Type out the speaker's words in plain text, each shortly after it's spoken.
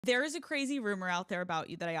There is a crazy rumor out there about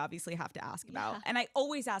you that I obviously have to ask about. And I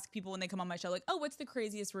always ask people when they come on my show, like, oh, what's the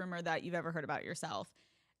craziest rumor that you've ever heard about yourself?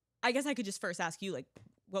 I guess I could just first ask you, like,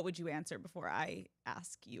 what would you answer before I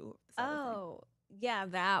ask you this other thing? Yeah,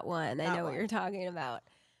 that one. I know what you're talking about.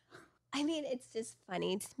 I mean, it's just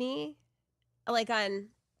funny to me. Like on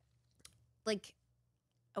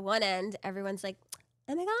one end, everyone's like,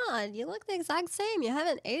 oh my God, you look the exact same. You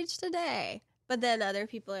haven't aged a day. But then other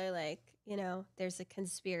people are like, there's a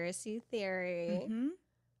conspiracy theory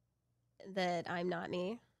that I'm not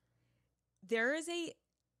me. There is a...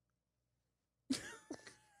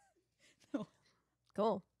 No.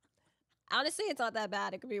 Cool. Honestly, it's not that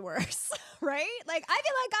bad. It could be worse, right? Like, I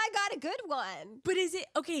feel like I got a good one. But is it...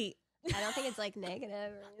 Okay. I don't think it's like negative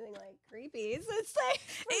or anything like creepy. So it's like...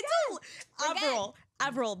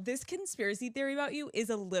 Avril, this conspiracy theory about you is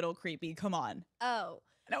a little creepy. Come on. Oh.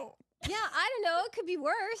 No. Yeah, I don't know. It could be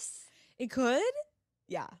worse. It could?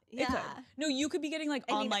 Yeah. Yeah. It could. No, you could be getting like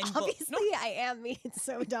online books. Obviously, I am me. It's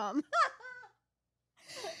so dumb.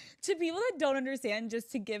 To people that don't understand,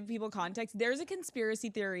 just to give people context, there's a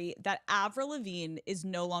conspiracy theory that Avril Lavigne is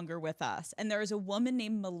no longer with us. And there is a woman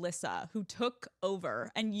named Melissa who took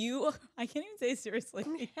over. And you, I can't even say it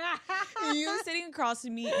seriously. You sitting across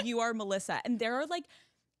from me, you are Melissa. And there are like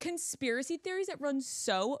conspiracy theories that run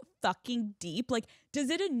so fucking deep. Like,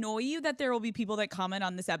 does it annoy you that there will be people that comment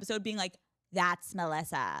on this episode being like, that's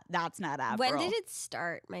Melissa, that's not Avril? When did it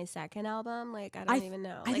start, my second album? Like, I don't even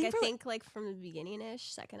know. I think like from the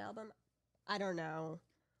beginning-ish, second album. I don't know.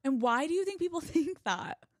 And why do you think people think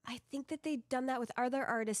that? I think that they've done that with other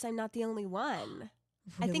artists. I'm not the only one.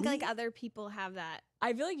 Really? I think like other people have that.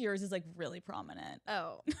 I feel like yours is like really prominent.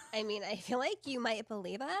 Oh, I mean, I feel like you might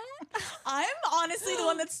believe it. I'm honestly the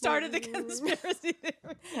one that started the conspiracy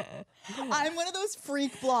theory. I'm one of those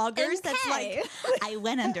freak bloggers that's like, I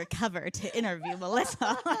went undercover to interview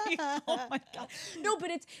Melissa. Like, oh my God. No, but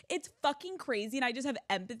it's fucking crazy. And I just have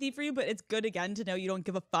empathy for you. But it's good, again, to know you don't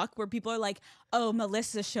give a fuck, where people are like, oh,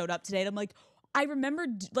 Melissa showed up today. And I'm like, I remember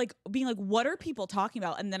like being like, what are people talking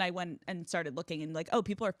about? And then I went and started looking and like, oh,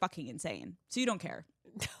 people are fucking insane. So you don't care.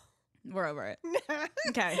 We're over it.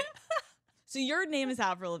 Okay. So your name is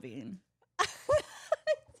Avril Lavigne.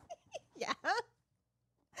 Yeah.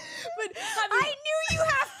 But I knew you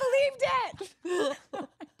half believed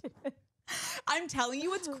it. I'm telling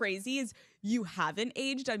you what's crazy is you haven't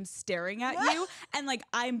aged. I'm staring at you and like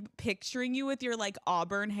I'm picturing you with your like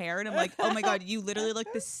auburn hair and I'm like, oh my God, you literally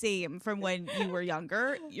look the same from when you were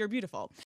younger. You're beautiful.